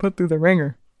thrashed and put through the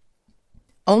ringer.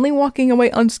 Only walking away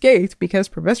unscathed because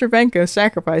Professor Vanka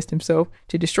sacrificed himself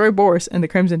to destroy Boris and the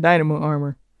Crimson Dynamo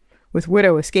armor, with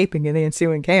Widow escaping in the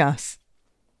ensuing chaos.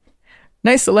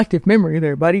 Nice selective memory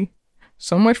there, buddy.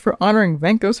 So much for honoring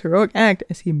Vanko's heroic act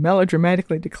as he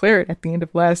melodramatically declared at the end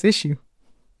of last issue.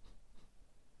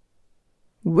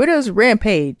 Widow's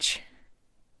rampage.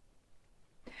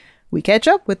 We catch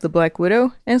up with the Black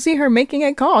Widow and see her making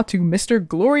a call to Mr.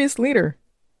 Glorious Leader,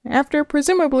 after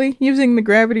presumably using the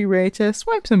gravity ray to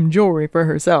swipe some jewelry for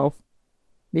herself.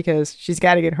 Because she's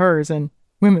gotta get hers, and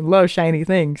women love shiny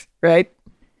things, right?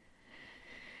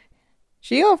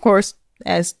 She, of course,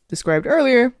 as described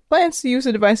earlier, plans to use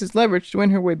the device's leverage to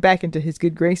win her way back into his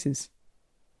good graces.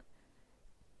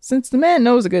 since the man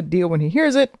knows a good deal when he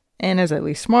hears it, and is at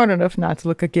least smart enough not to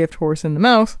look a gift horse in the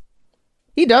mouth,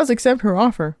 he does accept her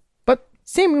offer, but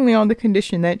seemingly on the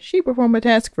condition that she perform a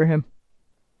task for him.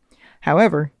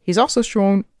 However, he's also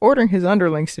shown ordering his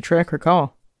underlings to track her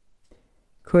call.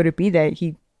 Could it be that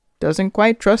he doesn't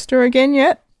quite trust her again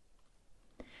yet?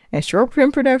 As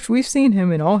short-tempered as we've seen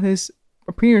him in all his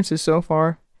appearances so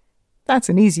far, that's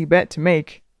an easy bet to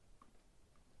make.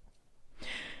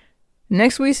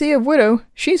 Next we see of Widow,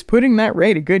 she's putting that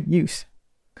ray to good use,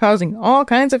 causing all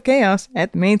kinds of chaos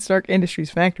at the main Stark Industries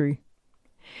factory.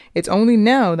 It's only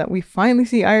now that we finally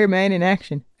see Iron Man in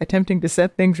action, attempting to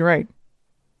set things right.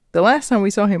 The last time we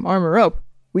saw him armor up,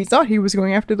 we thought he was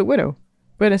going after the Widow,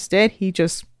 but instead he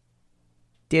just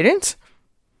didn't?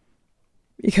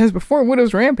 Because before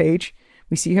Widow's rampage,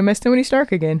 we see him as Tony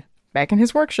Stark again, back in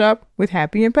his workshop with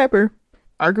Happy and Pepper,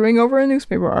 arguing over a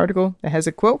newspaper article that has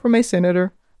a quote from a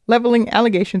senator leveling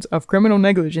allegations of criminal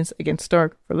negligence against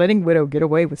Stark for letting Widow get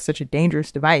away with such a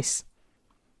dangerous device.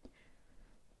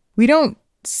 We don't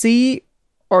see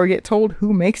or get told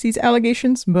who makes these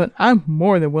allegations, but I'm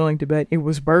more than willing to bet it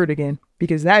was Bird again,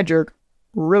 because that jerk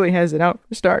really has it out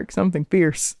for Stark, something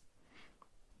fierce.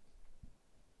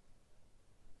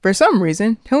 For some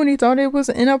reason, Tony thought it was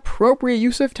an appropriate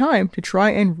use of time to try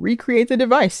and recreate the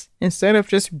device, instead of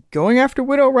just going after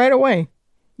Widow right away,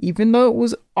 even though it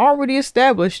was already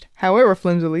established, however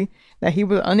flimsily, that he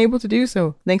was unable to do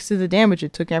so thanks to the damage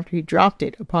it took after he dropped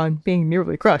it upon being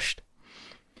nearly crushed.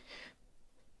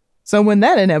 So when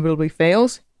that inevitably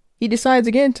fails, he decides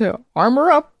again to armor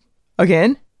up,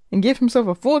 again, and give himself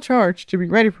a full charge to be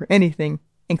ready for anything,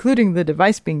 including the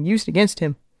device being used against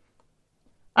him.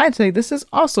 I'd say this is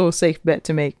also a safe bet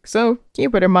to make, so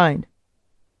keep it in mind.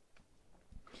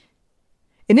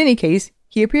 In any case,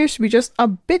 he appears to be just a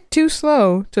bit too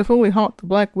slow to fully halt the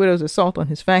Black Widow's assault on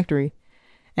his factory,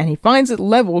 and he finds it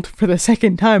leveled for the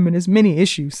second time in his many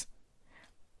issues.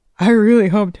 I really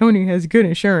hope Tony has good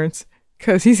insurance,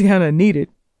 because he's gonna need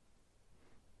it.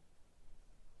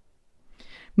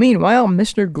 Meanwhile,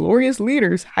 Mr. Glorious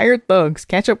Leader's hired thugs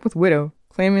catch up with Widow,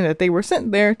 claiming that they were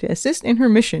sent there to assist in her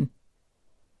mission.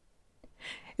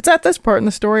 It's at this part in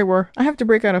the story where I have to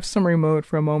break out of summary mode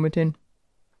for a moment and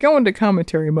go into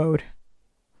commentary mode.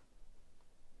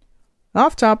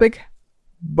 Off topic,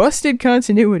 busted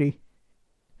continuity.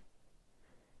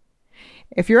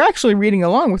 If you're actually reading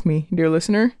along with me, dear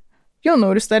listener, you'll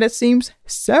notice that it seems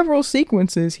several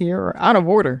sequences here are out of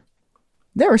order.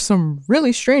 There is some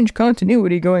really strange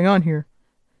continuity going on here.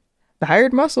 The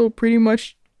hired muscle pretty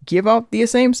much give out the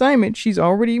same assignment she's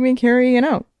already been carrying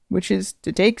out, which is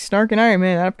to take Stark and Iron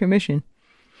Man out of commission,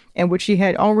 and which she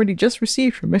had already just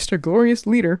received from Mr. Glorious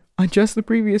Leader on just the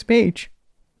previous page.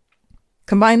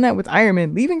 Combine that with Iron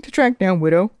Man leaving to track down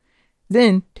Widow,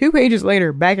 then 2 pages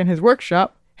later back in his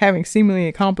workshop, having seemingly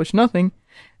accomplished nothing,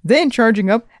 then charging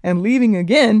up and leaving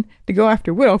again to go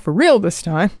after Widow for real this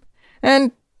time,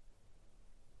 and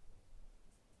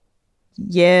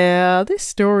yeah, this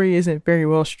story isn't very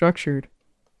well structured.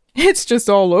 It's just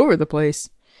all over the place.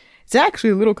 It's actually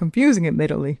a little confusing,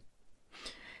 admittedly.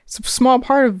 It's a small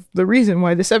part of the reason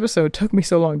why this episode took me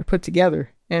so long to put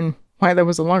together, and why there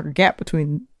was a longer gap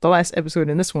between the last episode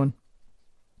and this one.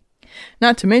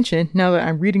 Not to mention, now that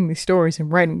I'm reading these stories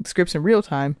and writing the scripts in real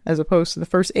time, as opposed to the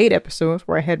first 8 episodes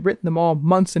where I had written them all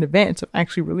months in advance of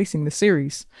actually releasing the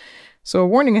series. So a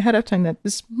warning ahead of time that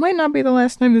this might not be the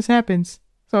last time this happens.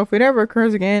 So if it ever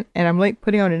occurs again and I'm late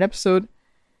putting out an episode,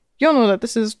 you'll know that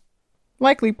this is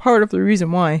likely part of the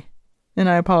reason why, and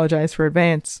I apologize for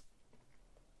advance.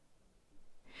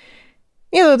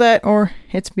 Either that, or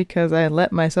it's because I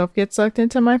let myself get sucked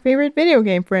into my favorite video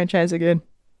game franchise again.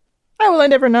 I will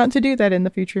endeavor not to do that in the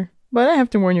future, but I have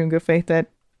to warn you in good faith that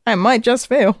I might just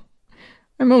fail.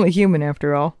 I'm only human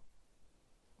after all.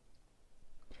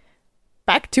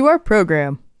 Back to our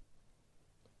program.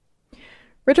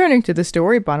 Returning to the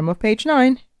story, bottom of page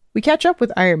 9, we catch up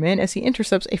with Iron Man as he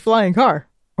intercepts a flying car,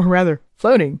 or rather,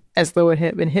 floating, as though it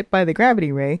had been hit by the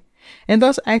gravity ray, and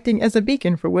thus acting as a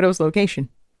beacon for Widow's location.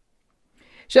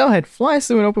 Shellhead flies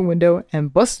through an open window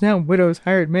and busts down Widow's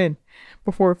hired men,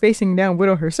 before facing down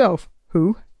Widow herself,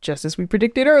 who, just as we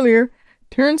predicted earlier,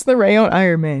 turns the ray on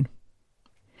Iron Man.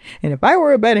 And if I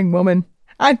were a betting woman,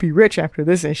 I'd be rich after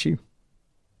this issue.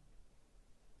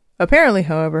 Apparently,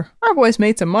 however, our boy's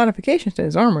made some modifications to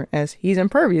his armor as he's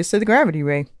impervious to the gravity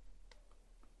ray.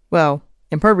 Well,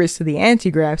 impervious to the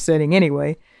anti-grav setting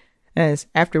anyway, as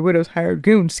after Widow's hired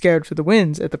goons scared for the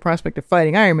winds at the prospect of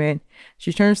fighting Iron Man,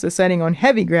 she turns the setting on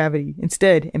heavy gravity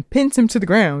instead and pins him to the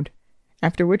ground,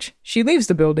 after which she leaves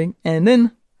the building and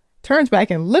then turns back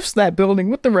and lifts that building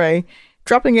with the ray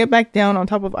dropping it back down on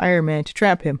top of Iron Man to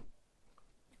trap him.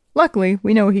 Luckily,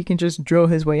 we know he can just drill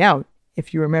his way out,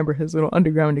 if you remember his little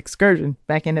underground excursion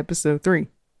back in episode 3.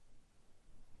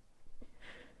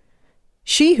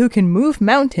 She who can move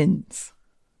mountains.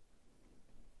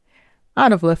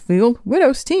 Out of left field,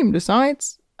 Widow's team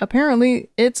decides apparently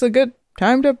it's a good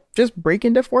time to just break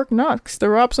into Fort Knox to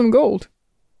rob some gold.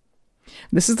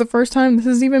 This is the first time this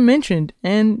is even mentioned,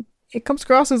 and it comes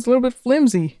across as a little bit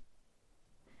flimsy.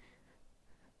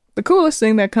 The coolest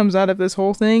thing that comes out of this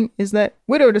whole thing is that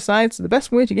Widow decides the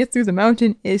best way to get through the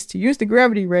mountain is to use the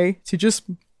gravity ray to just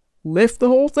lift the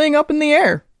whole thing up in the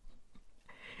air.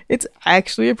 It's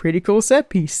actually a pretty cool set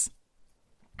piece.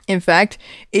 In fact,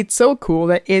 it's so cool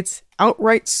that it's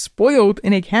outright spoiled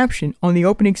in a caption on the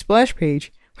opening splash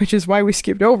page, which is why we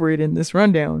skipped over it in this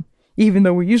rundown, even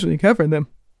though we usually cover them.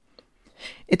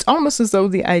 It's almost as though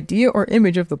the idea or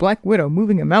image of the Black Widow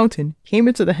moving a mountain came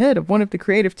into the head of one of the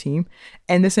creative team,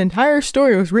 and this entire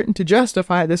story was written to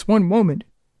justify this one moment,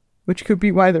 which could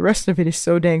be why the rest of it is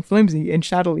so dang flimsy and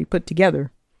shoddily put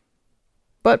together.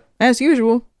 But, as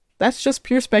usual, that's just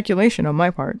pure speculation on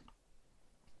my part.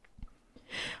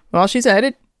 While she's at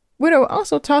it, Widow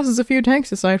also tosses a few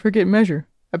tanks aside for good measure,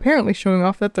 apparently showing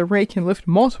off that the ray can lift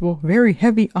multiple very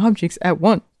heavy objects at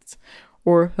once,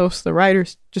 or else the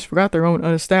writers just forgot their own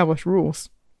unestablished rules.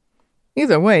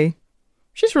 Either way,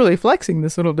 she's really flexing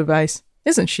this little device,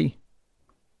 isn't she?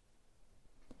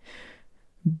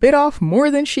 Bit off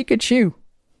more than she could chew.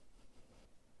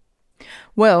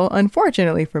 Well,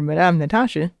 unfortunately for Madame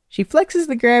Natasha, she flexes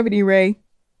the gravity ray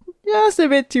just a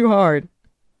bit too hard.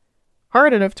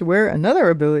 Hard enough to where another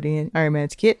ability in Iron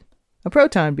Man's kit, a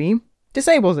proton beam,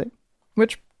 disables it,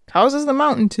 which causes the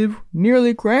mountain to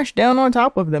nearly crash down on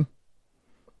top of them.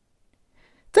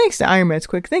 Thanks to Iron Man's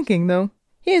quick thinking, though,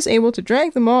 he is able to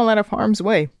drag them all out of harm's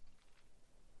way.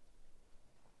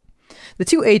 The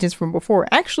two agents from before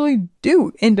actually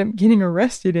do end up getting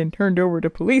arrested and turned over to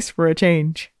police for a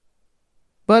change.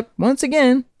 But once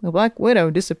again, the Black Widow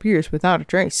disappears without a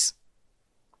trace.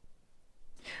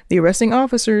 The arresting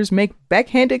officers make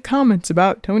backhanded comments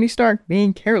about Tony Stark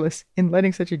being careless in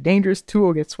letting such a dangerous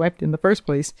tool get swiped in the first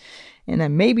place, and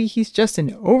that maybe he's just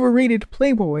an overrated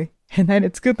playboy, and that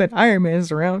it's good that Iron Man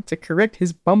is around to correct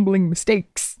his bumbling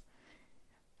mistakes.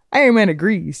 Iron Man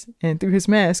agrees, and through his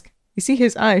mask, you see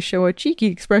his eyes show a cheeky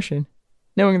expression,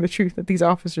 knowing the truth that these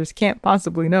officers can't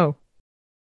possibly know.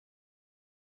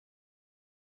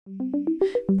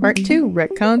 Part 2,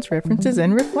 Retcons, References,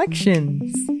 and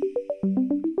Reflections.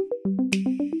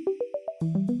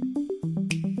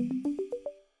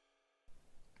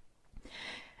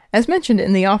 As mentioned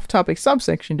in the off-topic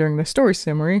subsection during the story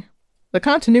summary, the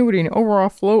continuity and overall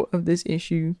flow of this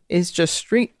issue is just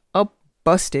straight up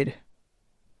busted.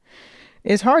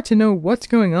 It's hard to know what's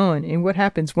going on and what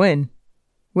happens when,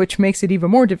 which makes it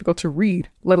even more difficult to read,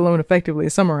 let alone effectively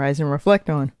summarize and reflect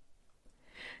on.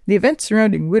 The events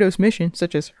surrounding Widow's mission,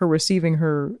 such as her receiving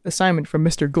her assignment from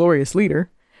Mr. Glorious Leader,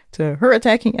 to her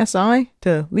attacking SI,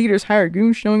 to Leader's hired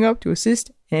goons showing up to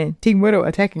assist, and Team Widow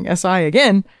attacking SI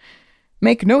again,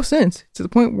 make no sense, to the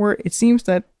point where it seems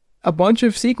that a bunch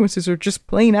of sequences are just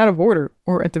plain out of order,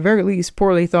 or at the very least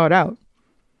poorly thought out.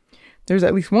 There's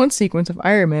at least one sequence of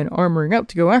Iron Man armoring up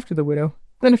to go after the Widow,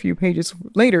 then a few pages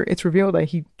later it's revealed that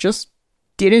he just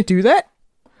didn't do that,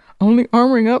 only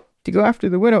armoring up to go after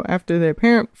the Widow after the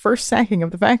apparent first sacking of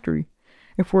the factory,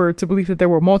 if we're to believe that there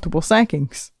were multiple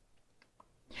sackings.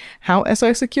 How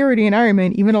SI Security and Iron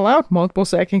Man even allowed multiple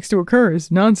sackings to occur is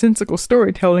nonsensical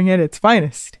storytelling at its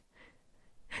finest.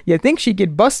 You'd think she'd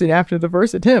get busted after the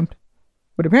first attempt,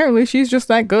 but apparently she's just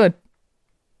that good.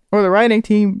 Or the writing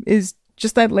team is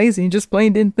just that lazy and just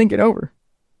plain didn't think it over.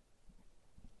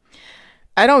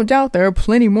 I don't doubt there are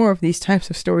plenty more of these types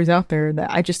of stories out there that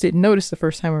I just didn't notice the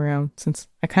first time around, since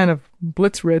I kind of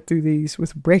blitz read through these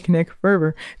with breakneck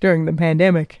fervor during the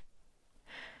pandemic.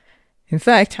 In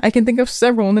fact, I can think of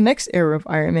several in the next era of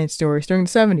Iron Man stories during the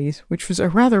 70s, which was a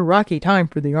rather rocky time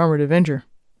for the Armored Avenger.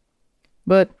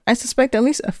 But I suspect at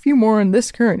least a few more in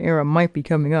this current era might be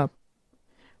coming up.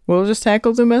 We'll just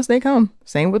tackle them as they come,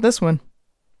 same with this one.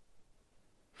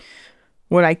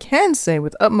 What I can say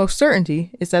with utmost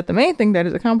certainty is that the main thing that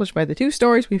is accomplished by the two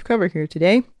stories we've covered here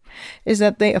today is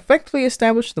that they effectively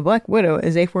establish the Black Widow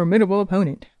as a formidable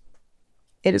opponent.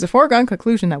 It is a foregone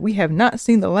conclusion that we have not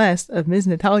seen the last of Ms.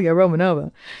 Natalia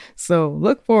Romanova, so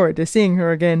look forward to seeing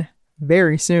her again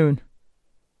very soon.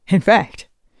 In fact,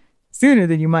 sooner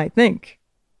than you might think.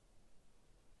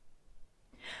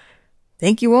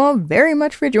 Thank you all very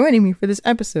much for joining me for this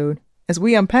episode, as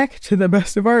we unpack to the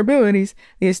best of our abilities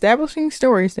the establishing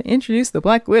stories that introduce the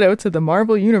Black Widow to the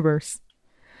Marvel Universe.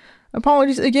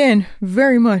 Apologies again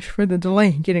very much for the delay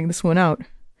in getting this one out.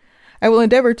 I will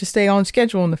endeavor to stay on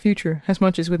schedule in the future as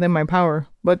much as within my power,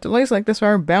 but delays like this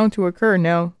are bound to occur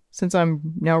now since I'm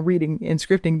now reading and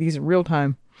scripting these in real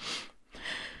time.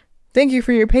 Thank you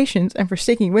for your patience and for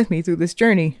sticking with me through this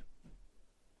journey.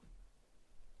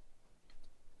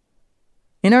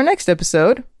 In our next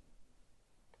episode,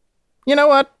 you know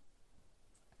what?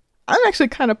 I'm actually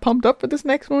kind of pumped up for this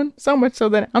next one, so much so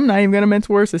that I'm not even going to mince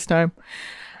words this time.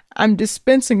 I'm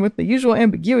dispensing with the usual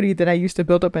ambiguity that I used to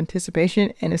build up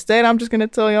anticipation, and instead I'm just going to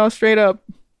tell y'all straight up.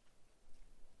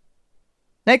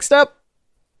 Next up,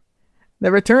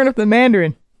 the return of the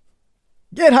Mandarin.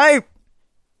 Get hype!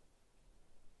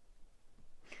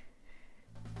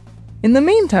 In the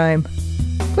meantime,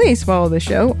 please follow the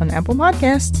show on Apple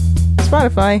Podcasts,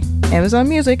 Spotify, Amazon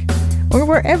Music, or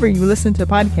wherever you listen to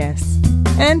podcasts.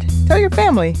 And tell your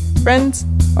family, friends,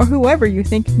 or whoever you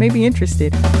think may be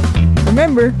interested.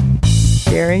 Remember,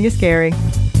 sharing is caring.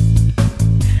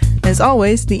 As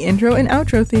always, the intro and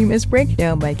outro theme is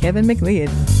Breakdown by Kevin MacLeod.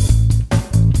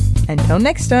 Until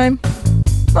next time,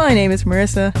 my name is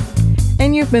Marissa,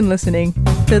 and you've been listening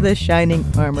to the Shining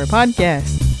Armor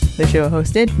Podcast, the show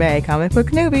hosted by a comic book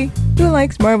newbie who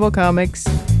likes Marvel Comics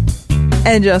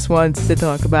and just wants to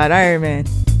talk about Iron Man.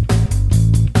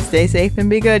 Stay safe and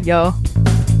be good, y'all.